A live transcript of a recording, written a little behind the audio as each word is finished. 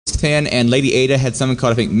10 and Lady Ada had something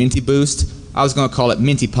called, I think, Minty Boost. I was going to call it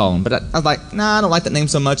Minty Pwn, but I was like, nah, I don't like that name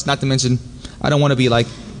so much, not to mention I don't want to be like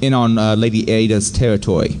in on Lady Ada's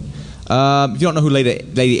territory. If you don't know who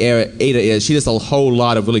Lady Ada is, she does a whole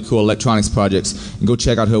lot of really cool electronics projects, and go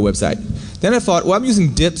check out her website. Then I thought, well, I'm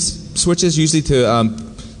using DIPS switches usually to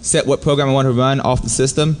set what program I want to run off the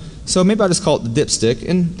system, so maybe I'll just call it the dipstick,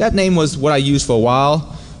 and that name was what I used for a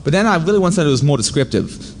while, but then I really wanted something that was more descriptive.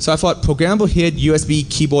 So I thought programmable HID USB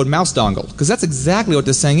keyboard mouse dongle, because that's exactly what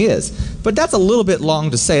this thing is. But that's a little bit long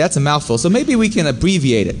to say, that's a mouthful, so maybe we can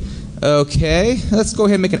abbreviate it. Okay, let's go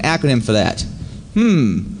ahead and make an acronym for that.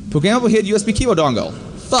 Programmable HID USB keyboard dongle.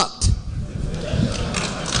 Fucked.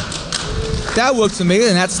 That works for me,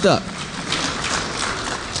 and that stuck.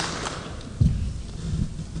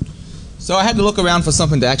 So I had to look around for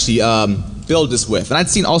something to actually build this with. And I'd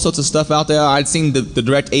seen all sorts of stuff out there. I'd seen the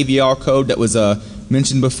direct AVR code that was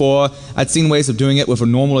mentioned before. I'd seen ways of doing it with a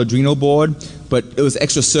normal Arduino board, but it was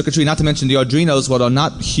extra circuitry, not to mention the Arduinos, while they're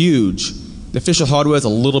not huge. The official hardware is a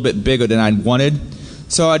little bit bigger than I wanted.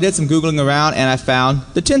 So I did some Googling around and I found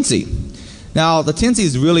the Teensy. Now the Teensy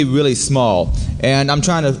is really, really small, and I'm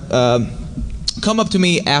trying to come up to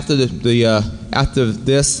me after in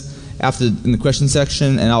the question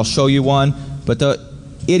section, and I'll show you one. But the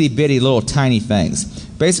itty bitty little tiny things.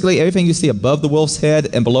 Basically everything you see above the wolf's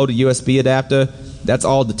head and below the USB adapter, that's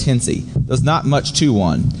all the Teensy. There's not much to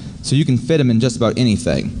one, so you can fit them in just about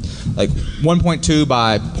anything. Like 1.2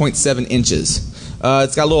 by 0.7 inches.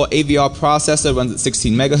 It's got a little AVR processor, runs at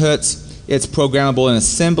 16 megahertz. It's programmable in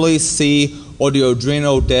assembly, C, or the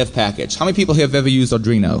Arduino dev package. How many people here have ever used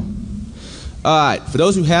Arduino? Alright, for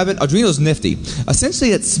those who haven't, Arduino's nifty.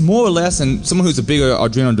 Essentially it's more or less, and someone who's a bigger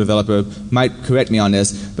Arduino developer might correct me on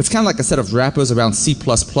this, but it's kind of like a set of wrappers around C++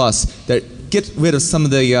 that get rid of some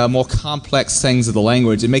of the more complex things of the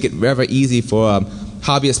language and make it very easy for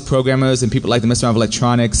hobbyist programmers and people like to mess around with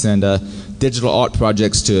electronics and digital art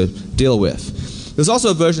projects to deal with. There's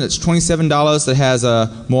also a version that's $27 that has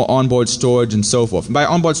more onboard storage and so forth. And by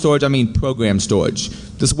onboard storage I mean program storage.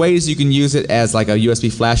 There's ways you can use it as like a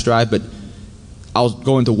USB flash drive, but I'll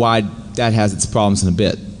go into why that has its problems in a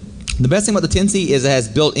bit. The best thing about the Teensy is it has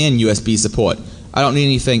built-in USB support. I don't need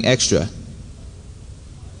anything extra.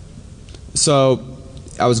 So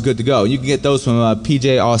I was good to go. You can get those from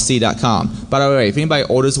pjrc.com. By the way, if anybody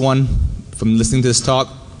orders one from listening to this talk,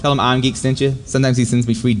 tell them IronGeek sent you. Sometimes he sends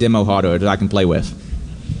me free demo hardware that I can play with.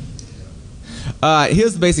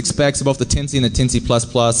 Here's the basic specs of both the Teensy and the Teensy++.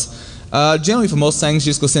 Generally for most things, you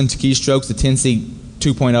just go send to keystrokes. The Teensy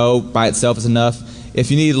 2.0 by itself is enough. If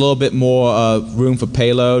you need a little bit more room for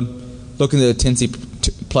payload, look into the Teensy ++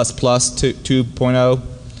 2.0.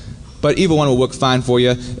 But either one will work fine for you.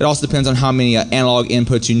 It also depends on how many analog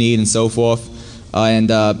inputs you need and so forth, and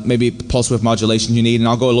maybe pulse width modulation you need, and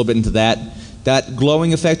I'll go a little bit into that. That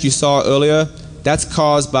glowing effect you saw earlier, that's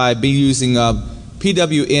caused by using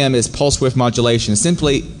PWM is pulse width modulation.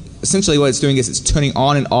 Essentially what it's doing is it's turning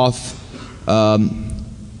on and off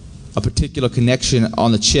a particular connection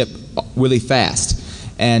on the chip really fast,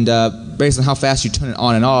 and based on how fast you turn it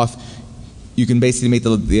on and off, you can basically make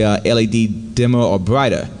the LED dimmer or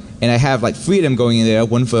brighter. And I have like 3 of them going in there,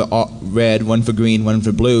 one for red, one for green, one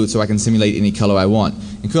for blue, so I can simulate any color I want.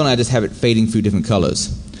 And currently I just have it fading through different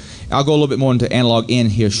colors. I'll go a little bit more into analog in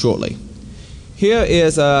here shortly. Here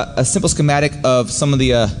is a simple schematic of some of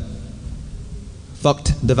the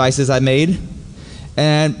PHUKD devices I made.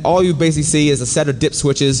 And all you basically see is a set of dip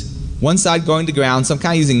switches, one side going to ground, so I'm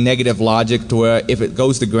kind of using negative logic to where if it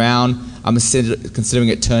goes to ground, I'm considering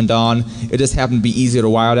it turned on. It just happened to be easier to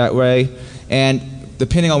wire that way. And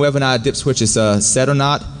depending on whether or not a dip switch is set or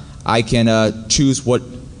not, I can choose what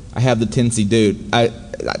I have the Teensy do.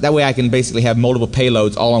 That way I can basically have multiple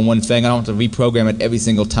payloads all on one thing. I don't have to reprogram it every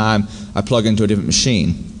single time I plug into a different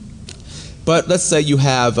machine. But let's say you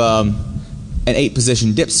have an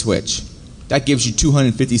 8-position dip switch. That gives you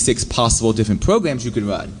 256 possible different programs you could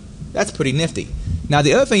run. That's pretty nifty. Now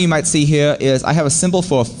the other thing you might see here is I have a symbol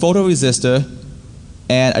for a photoresistor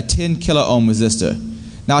and a 10 kilo ohm resistor.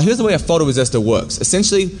 Now here's the way a photoresistor works.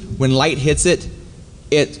 Essentially when light hits it,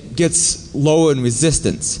 it gets lower in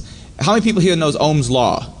resistance. How many people here knows Ohm's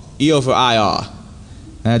law? E over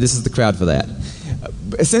IR. This is the crowd for that.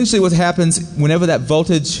 Essentially what happens whenever that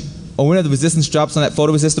voltage or whenever the resistance drops on that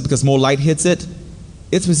photoresistor because more light hits it,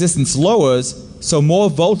 its resistance lowers, so more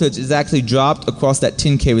voltage is actually dropped across that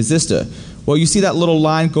 10K resistor. Well, you see that little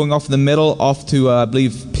line going off in the middle off to I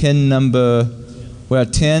believe pin number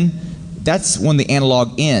 10? That's when the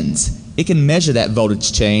analog ends. It can measure that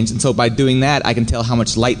voltage change, and so by doing that I can tell how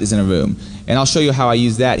much light is in a room. And I'll show you how I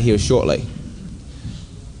use that here shortly.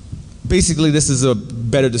 basically this is a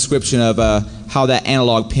better description of how that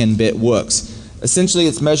analog pin bit works. Essentially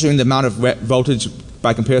it's measuring the amount of voltage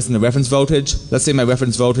by comparison to reference voltage. Let's say my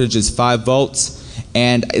reference voltage is 5 volts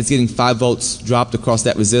and it's getting 5 volts dropped across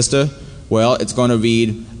that resistor. Well, it's going to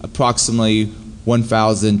read approximately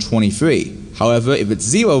 1023. However, if it's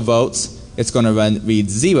 0 volts, it's going to read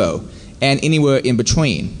 0 and anywhere in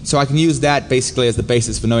between. So I can use that basically as the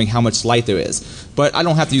basis for knowing how much light there is. But I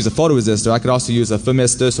don't have to use a photoresistor. I could also use a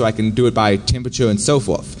thermistor so I can do it by temperature and so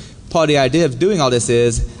forth. Part of the idea of doing all this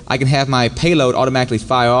is I can have my payload automatically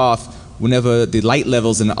fire off whenever the light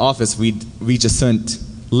levels in the office reach a certain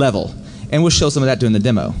level. And we'll show some of that during the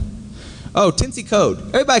demo. Oh, Teensy code.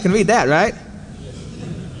 Everybody can read that, right?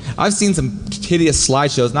 I've seen some hideous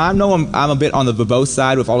slideshows. Now I know I'm a bit on the verbose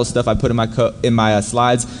side with all the stuff I put in my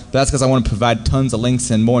slides, but that's because I want to provide tons of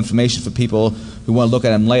links and more information for people who want to look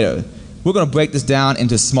at them later. We're going to break this down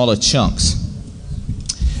into smaller chunks.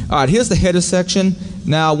 All right, here's the header section.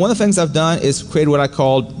 Now, one of the things I've done is create what I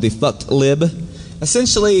call the PHUKD lib.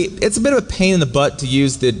 Essentially, it's a bit of a pain in the butt to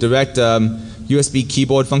use the direct USB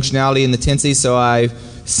keyboard functionality in the Teensy, so I've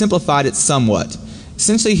simplified it somewhat.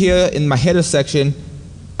 Essentially here in my header section,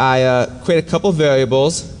 I create a couple of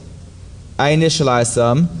variables, I initialize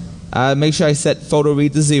some, I make sure I set photo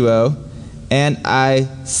read to 0, and I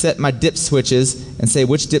set my dip switches and say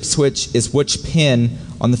which dip switch is which pin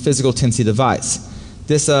on the physical Teensy device.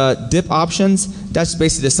 This dip options, that's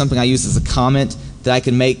basically just something I use as a comment that I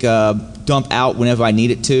can make dump out whenever I need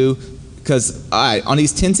it to. Because on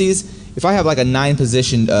these Teensys, if I have like a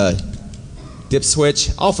 9-position dip switch,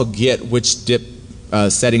 I'll forget which dip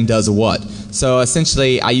setting does what. So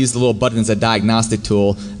essentially I use the little button as a diagnostic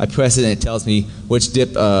tool. I press it and it tells me which dip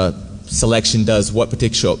selection does what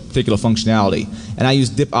particular functionality. And I use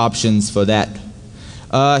dip options for that.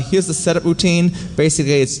 Here's the setup routine.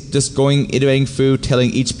 Basically it's just iterating through, telling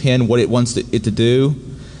each pin what it wants it to do.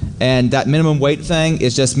 And that minimum wait thing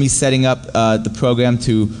is just me setting up the program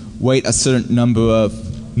to wait a certain number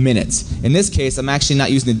of minutes. In this case I'm actually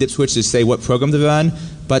not using the dip switch to say what program to run,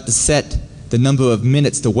 but to set the number of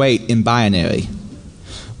minutes to wait in binary.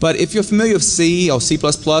 But if you're familiar with C or C++,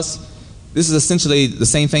 this is essentially the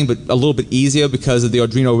same thing but a little bit easier because of the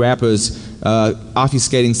Arduino wrappers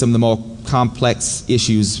obfuscating some of the more complex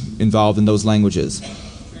issues involved in those languages.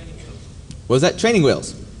 What was that? Training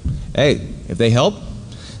wheels. Hey, if they help,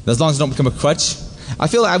 as long as they don't become a crutch. I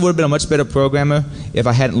feel like I would have been a much better programmer if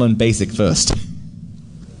I hadn't learned BASIC first.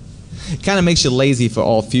 It kind of makes you lazy for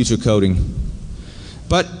all future coding.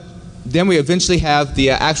 But then we eventually have the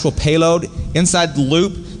actual payload inside the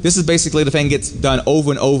loop. This is basically the thing gets done over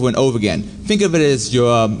and over and over again. Think of it as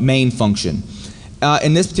your main function.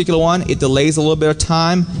 In this particular one, it delays a little bit of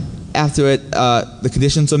time after the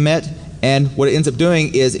conditions are met, and what it ends up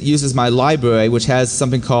doing is it uses my library, which has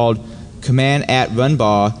something called command at run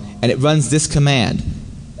bar, and it runs this command.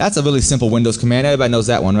 That's a really simple Windows command. Everybody knows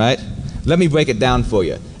that one, right? Let me break it down for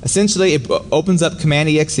you. Essentially, it opens up command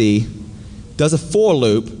exe, does a for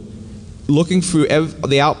loop, looking through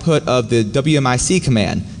the output of the WMIC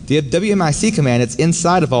command. The WMIC command that's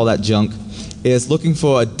inside of all that junk is looking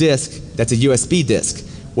for a disk that's a USB disk.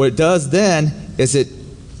 What it does then is it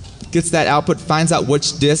gets that output, finds out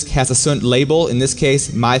which disk has a certain label, in this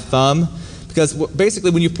case my thumb, because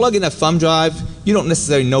basically when you plug in a thumb drive you don't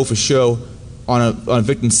necessarily know for sure on a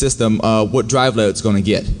victim system what drive letter it's going to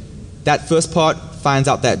get. That first part finds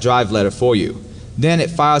out that drive letter for you. Then it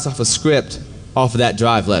fires off a script off of that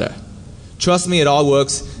drive letter. Trust me, it all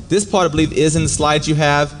works. This part I believe is in the slides you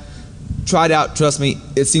have. Try it out, trust me,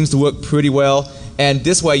 it seems to work pretty well. And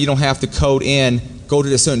this way you don't have to code in, go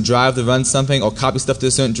to a certain drive to run something or copy stuff to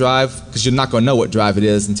a certain drive, because you're not going to know what drive it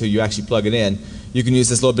is until you actually plug it in. You can use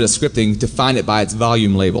this little bit of scripting to find it by its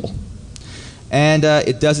volume label. And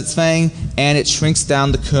it does its thing, and it shrinks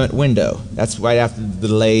down the current window. That's right after the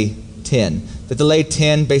delay 10. The delay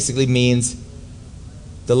 10 basically means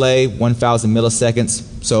delay 1,000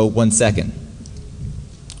 milliseconds, so 1 second.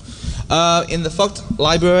 In the PHUKD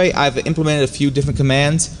library, I've implemented a few different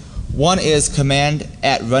commands. One is command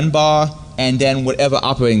at run bar and then whatever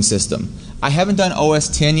operating system. I haven't done OS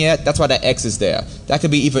 10 yet, that's why that X is there. That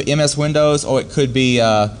could be either MS Windows or it could be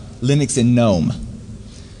Linux and GNOME.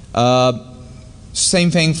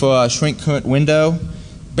 Same thing for shrink current window.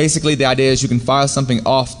 Basically the idea is you can fire something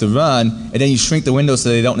off to run and then you shrink the window so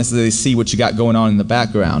they don't necessarily see what you got going on in the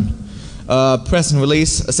background. Press and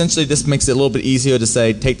release, essentially this makes it a little bit easier to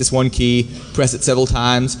say take this one key, press it several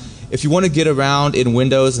times. If you want to get around in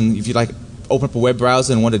Windows and if you like open up a web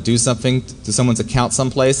browser and want to do something to someone's account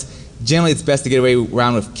someplace, generally it's best to get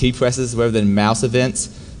around with key presses rather than mouse events.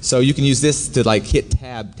 So you can use this to like hit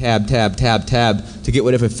tab, tab, tab, tab, tab to get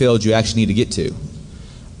whatever field you actually need to get to.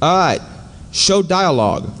 All right, show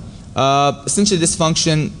dialog. Essentially this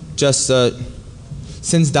function just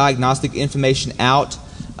sends diagnostic information out.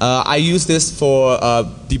 I use this for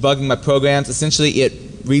debugging my programs. Essentially it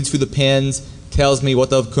reads through the pins, tells me what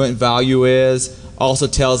the current value is, also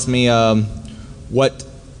tells me what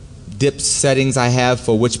DIP settings I have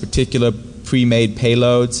for which particular pre-made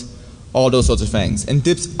payloads, all those sorts of things. And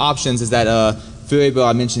DIP's options is that variable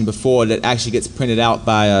I mentioned before that actually gets printed out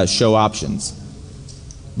by show options.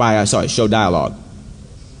 Show dialog.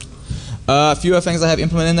 A few other things I have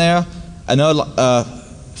implemented in there. Another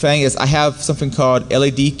thing is I have something called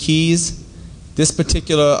LED keys. This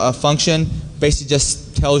particular function basically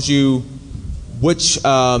just tells you which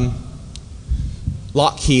lock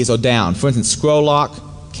keys are down. For instance, scroll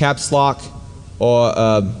lock, caps lock, or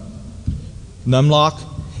num lock.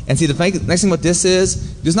 And see, the next thing about this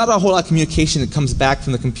is there's not a whole lot of communication that comes back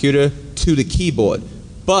from the computer to the keyboard.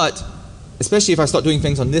 But especially if I start doing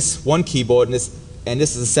things on this one keyboard and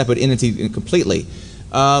this is a separate entity completely.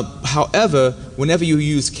 However, whenever you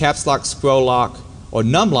use caps lock, scroll lock, or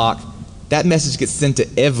num lock, that message gets sent to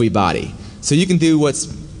everybody. So you can do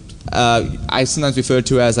what's I sometimes refer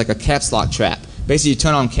to as like a caps lock trap. Basically, you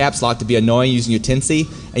turn on caps lock to be annoying using your Teensy,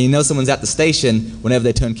 and you know someone's at the station whenever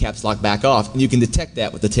they turn caps lock back off, and you can detect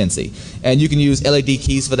that with the Teensy. And you can use LED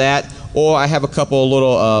keys for that, or I have a couple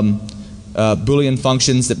little Boolean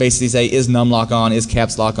functions that basically say is num lock on, is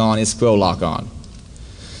caps lock on, is scroll lock on.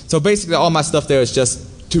 So basically, all my stuff there is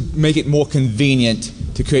just to make it more convenient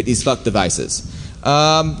to create these PHUKD devices.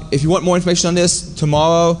 If you want more information on this,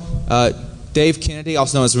 tomorrow, Dave Kennedy,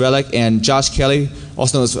 also known as Relic, and Josh Kelly,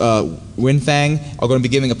 also known as WinFang, are going to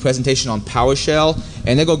be giving a presentation on PowerShell,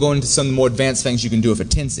 and they're going to go into some of the more advanced things you can do with a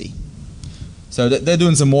Teensy. So they're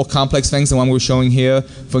doing some more complex things than one we're showing here.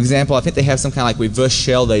 For example, I think they have some kind of like reverse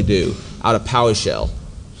shell they do out of PowerShell.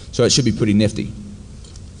 So it should be pretty nifty.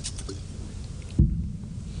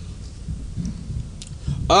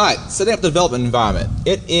 Alright, setting up the development environment.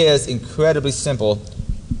 It is incredibly simple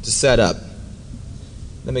to set up.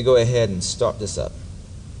 Let me go ahead and start this up.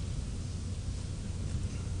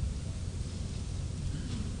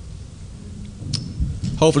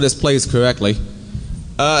 Hopefully this plays correctly.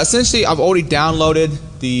 Essentially, I've already downloaded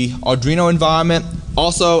the Arduino environment.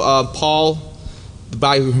 Also, Paul, the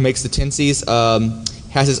guy who makes the Teensys,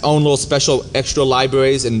 has his own little special extra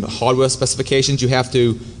libraries and hardware specifications you have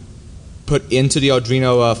to put into the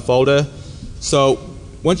Arduino folder. So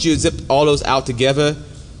once you zip all those out together,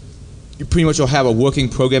 you pretty much will have a working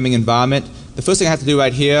programming environment. The first thing I have to do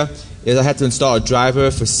right here is I have to install a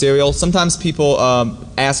driver for serial. Sometimes people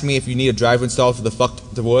ask me if you need a driver installed for the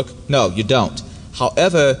PHUKD to work. No, you don't.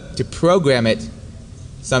 However, to program it,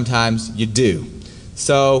 sometimes you do.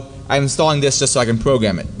 So I'm installing this just so I can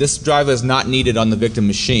program it. This driver is not needed on the victim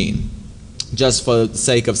machine, just for the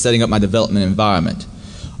sake of setting up my development environment.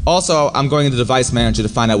 Also, I'm going into Device Manager to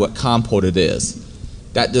find out what COM port it is.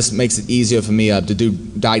 That just makes it easier for me to do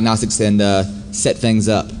diagnostics and set things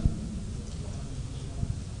up.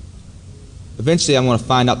 Eventually, I'm going to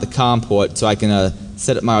find out the COM port so I can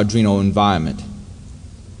set up my Arduino environment.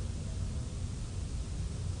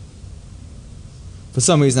 For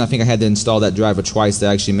some reason, I think I had to install that driver twice to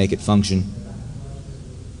actually make it function.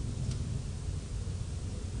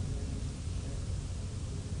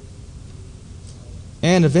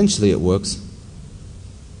 And eventually it works.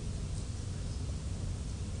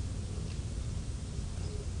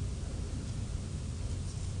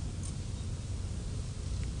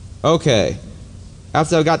 Okay.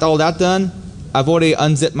 After I got all that done, I've already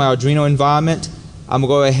unzipped my Arduino environment. I'm going to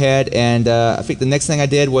go ahead and I think the next thing I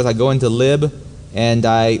did was I go into lib and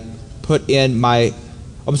I put in my,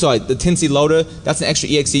 the Teensy loader. That's an extra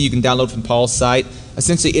exe you can download from Paul's site.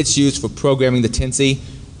 Essentially it's used for programming the Teensy.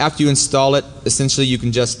 After you install it, essentially you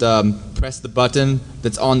can just press the button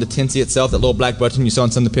that's on the Teensy itself, that little black button you saw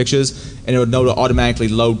in some of the pictures, and it would know to automatically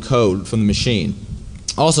load code from the machine.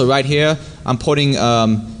 Also right here, I'm putting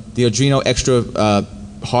the Arduino extra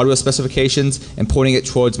hardware specifications and pointing it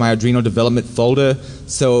towards my Arduino development folder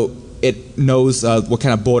so it knows what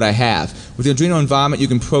kind of board I have. With the Arduino environment, you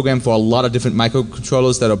can program for a lot of different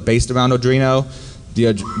microcontrollers that are based around Arduino.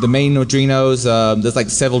 The main Arduinos, there's like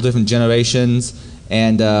several different generations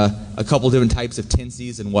and a couple different types of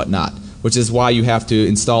Teensys and whatnot, which is why you have to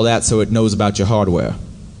install that so it knows about your hardware.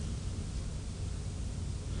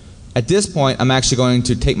 At this point, I'm actually going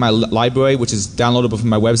to take my library, which is downloadable from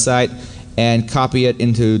my website, and copy it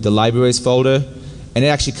into the libraries folder. And it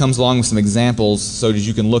actually comes along with some examples so that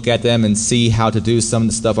you can look at them and see how to do some of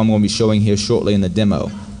the stuff I'm going to be showing here shortly in the demo.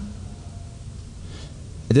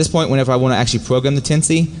 At this point, whenever I want to actually program the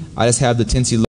Teensy, I just have the Teensy